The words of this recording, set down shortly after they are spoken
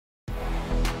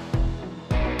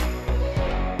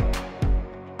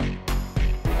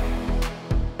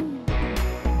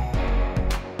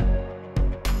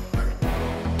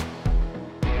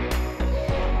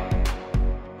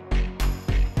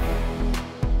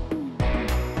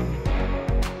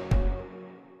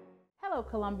Hello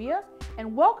Columbia,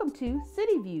 and welcome to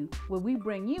City View, where we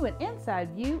bring you an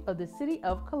inside view of the city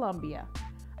of Columbia.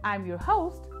 I'm your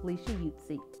host, Leisha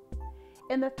Utsi.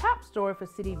 In the top story for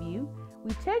City View,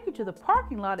 we take you to the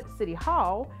parking lot at City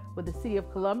Hall, where the City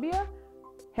of Columbia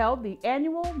held the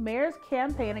annual Mayor's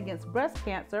Campaign Against Breast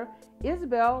Cancer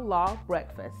Isabel Law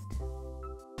Breakfast.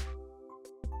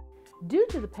 Due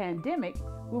to the pandemic,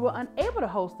 we were unable to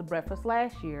host the breakfast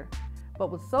last year,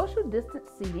 but with social distance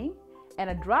seating and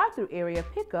a drive-through area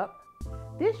pickup,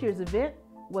 this year's event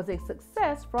was a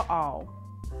success for all.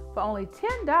 For only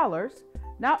 $10,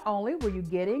 not only were you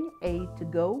getting a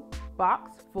to-go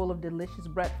box full of delicious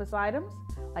breakfast items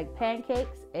like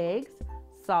pancakes, eggs,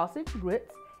 sausage,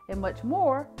 grits, and much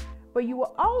more, but you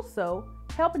were also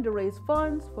helping to raise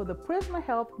funds for the Prisma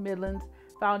Health Midlands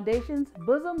Foundation's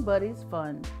Bosom Buddies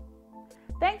Fund.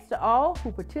 Thanks to all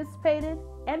who participated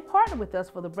and partnered with us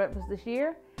for the breakfast this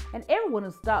year, and everyone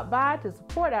who stopped by to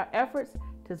support our efforts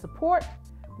to support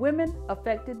women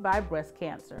affected by breast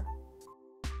cancer.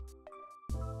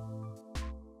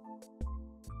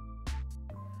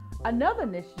 Another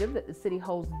initiative that the city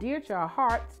holds dear to our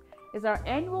hearts is our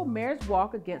annual Mayor's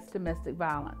Walk Against Domestic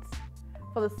Violence.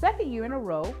 For the second year in a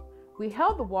row, we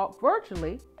held the walk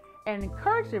virtually and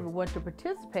encouraged everyone to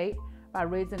participate by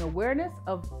raising awareness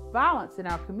of violence in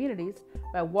our communities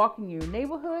by walking in your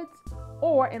neighborhoods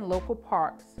or in local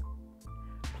parks.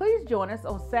 Please join us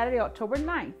on Saturday, October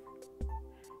 9th.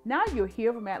 Now you'll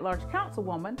hear from at-large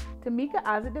Councilwoman Tamika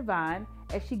Isaac Devine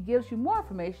as she gives you more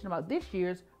information about this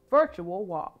year's virtual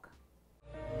walk.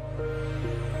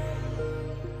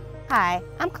 Hi,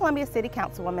 I'm Columbia City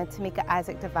Councilwoman Tamika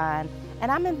Isaac Devine,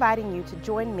 and I'm inviting you to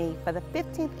join me for the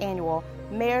 15th annual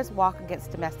Mayor's Walk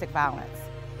Against Domestic Violence.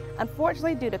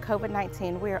 Unfortunately, due to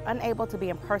COVID-19, we are unable to be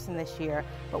in person this year,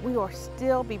 but we will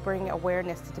still be bringing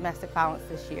awareness to domestic violence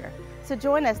this year. So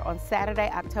join us on Saturday,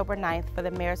 October 9th for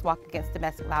the Mayor's Walk Against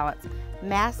Domestic Violence.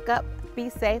 Mask up, be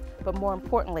safe, but more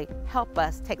importantly, help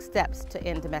us take steps to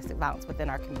end domestic violence within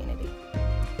our community.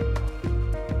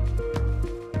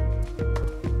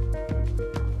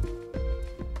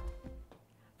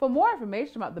 For more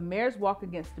information about the Mayor's Walk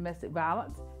Against Domestic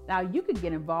Violence, now you can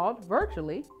get involved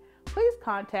virtually. Please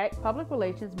contact Public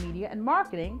Relations, Media, and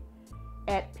Marketing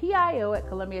at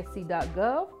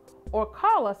pio@columbiac.gov or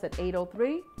call us at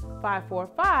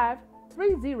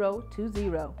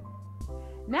 803-545-3020.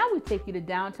 Now we take you to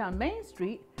downtown Main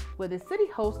Street, where the city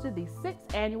hosted the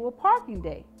 6th annual Parking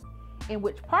Day, in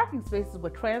which parking spaces were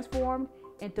transformed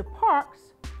into parks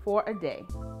for a day.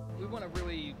 We want to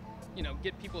really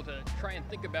get people to try and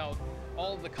think about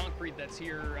all the concrete that's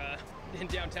here in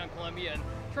downtown Columbia and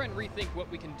try and rethink what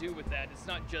we can do with that. It's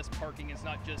not just parking, it's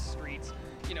not just streets.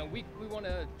 We want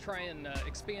to try and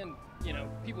expand,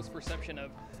 people's perception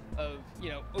of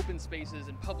open spaces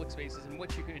and public spaces and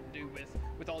what you can do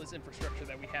with all this infrastructure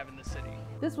that we have in the city.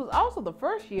 This was also the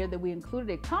first year that we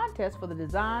included a contest for the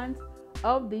designs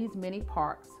of these many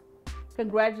parks.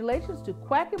 Congratulations to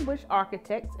Quackenbush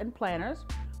Architects and Planners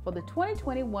for the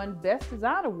 2021 Best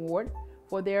Design Award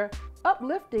for their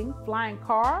uplifting flying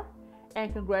car,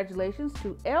 and congratulations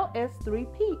to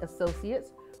LS3P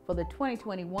Associates for the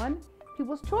 2021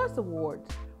 People's Choice Awards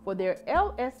for their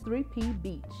LS3P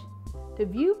Beach. To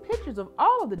view pictures of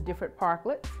all of the different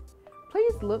parklets,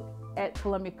 please look at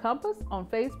Columbia Compass on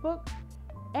Facebook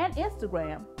and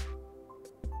Instagram.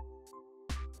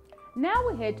 Now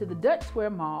we head to the Dutch Square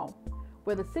Mall,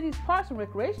 where the city's Parks and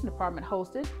Recreation Department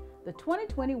hosted the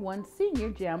 2021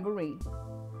 Senior Jamboree.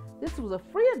 This was a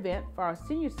free event for our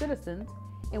senior citizens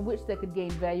in which they could gain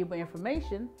valuable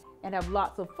information and have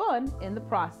lots of fun in the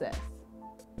process.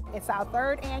 It's our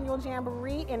 3rd annual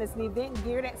Jamboree, and it's an event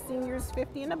geared at seniors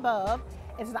 50 and above.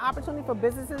 It's an opportunity for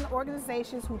businesses and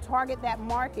organizations who target that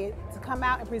market to come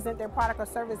out and present their product or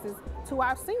services to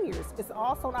our seniors. It's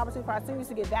also an opportunity for our seniors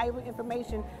to get valuable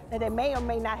information that they may or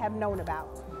may not have known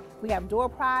about. We have door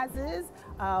prizes,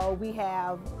 we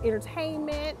have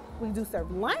entertainment, we do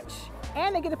serve lunch,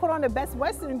 and they get to put on their best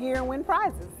Western gear and win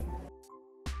prizes.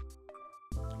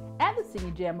 At the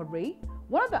Senior Jamboree,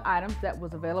 one of the items that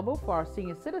was available for our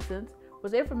senior citizens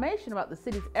was information about the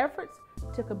city's efforts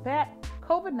to combat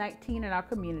COVID-19 in our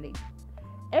community.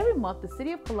 Every month, the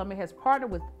City of Columbia has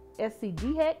partnered with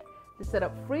SCDHEC to set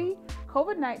up free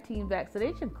COVID-19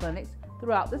 vaccination clinics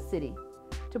throughout the city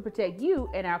to protect you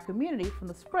and our community from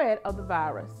the spread of the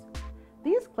virus.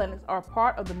 These clinics are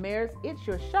part of the Mayor's It's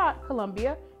Your Shot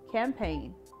Columbia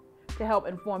campaign to help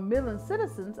inform Midland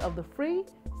citizens of the free,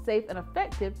 safe, and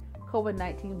effective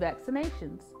COVID-19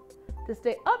 vaccinations. To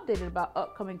stay updated about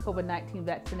upcoming COVID-19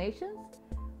 vaccinations,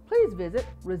 please visit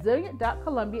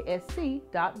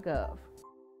resilient.columbiasc.gov.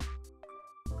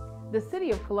 The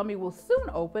City of Columbia will soon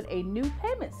open a new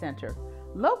payment center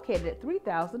located at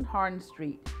 3000 Hardin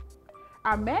Street.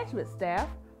 Our management staff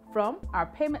from our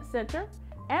payment center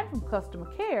and from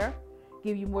customer care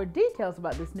give you more details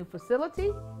about this new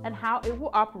facility and how it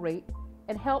will operate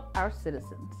and help our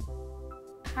citizens.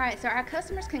 All right, so our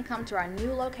customers can come to our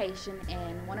new location,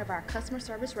 and one of our customer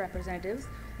service representatives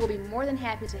will be more than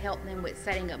happy to help them with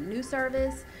setting up new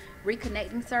service,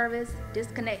 reconnecting service,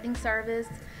 disconnecting service.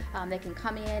 They can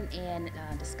come in and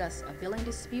discuss a billing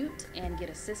dispute and get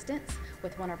assistance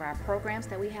with one of our programs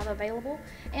that we have available.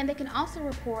 And they can also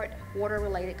report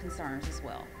water-related concerns as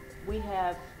well. We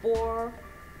have 4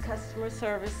 customer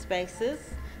service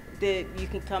spaces that you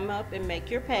can come up and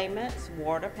make your payments,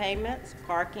 water payments,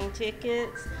 parking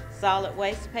tickets, solid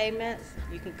waste payments.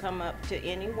 You can come up to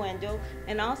any window.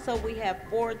 And also we have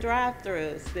 4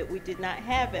 drive-thrus that we did not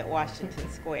have at Washington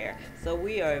Square. So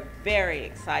we are very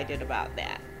excited about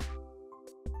that.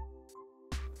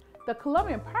 The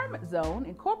Columbia Empowerment Zone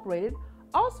Incorporated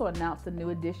also announced a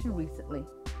new addition recently.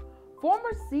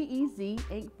 Former CEZ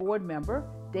Inc. board member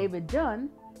David Dunn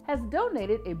has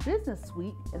donated a business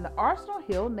suite in the Arsenal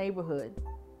Hill neighborhood.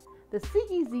 The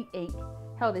CEZ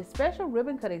Inc. held a special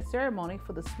ribbon cutting ceremony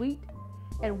for the suite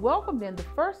and welcomed in the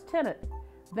first tenant,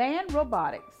 Van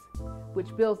Robotics,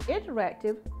 which builds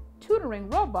interactive tutoring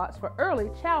robots for early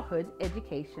childhood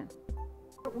education.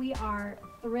 We are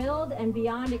thrilled and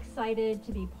beyond excited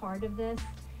to be part of this.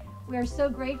 We are so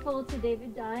grateful to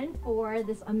David Dunn for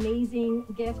this amazing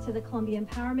gift to the Columbia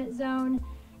Empowerment Zone.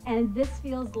 And this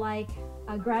feels like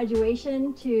a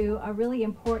graduation to a really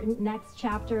important next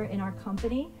chapter in our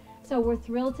company. So we're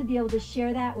thrilled to be able to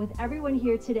share that with everyone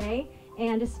here today,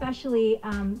 and especially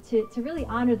to really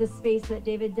honor the space that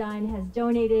David Dunn has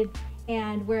donated,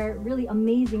 and where really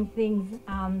amazing things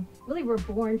really were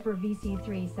born for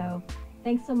VC3. So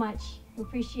thanks so much. We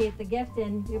appreciate the gift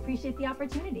and we appreciate the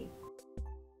opportunity.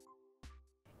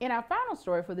 In our final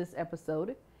story for this episode,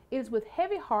 it is with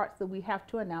heavy hearts that we have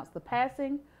to announce the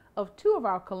passing of 2 of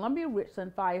our Columbia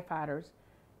Richland firefighters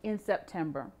in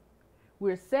September.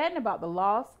 We're saddened about the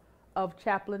loss of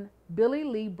Chaplain Billy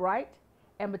Lee Bright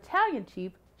and Battalion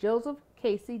Chief Joseph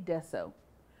Casey Desso,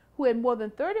 who had more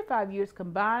than 35 years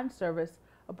combined service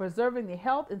of preserving the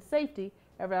health and safety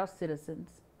of our citizens.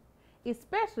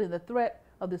 Especially in the threat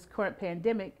of this current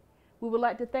pandemic, we would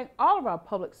like to thank all of our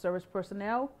public service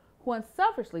personnel who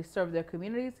unselfishly serve their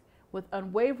communities with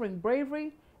unwavering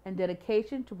bravery and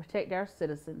dedication to protect our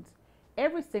citizens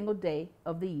every single day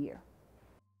of the year.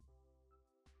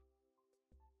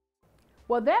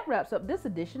 Well, that wraps up this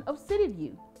edition of City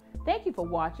View. Thank you for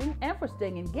watching and for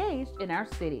staying engaged in our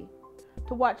city.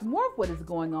 To watch more of what is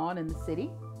going on in the city,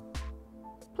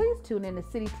 please tune in to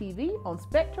City TV on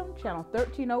Spectrum Channel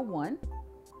 1301,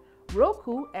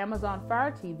 Roku, Amazon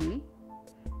Fire TV,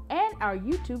 and our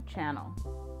YouTube channel.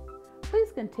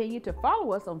 Please continue to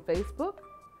follow us on Facebook,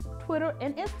 Twitter,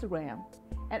 and Instagram,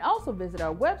 and also visit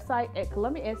our website at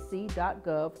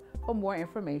columbiasc.gov for more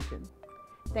information.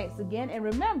 Thanks again, and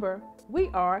remember, we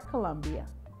are Columbia.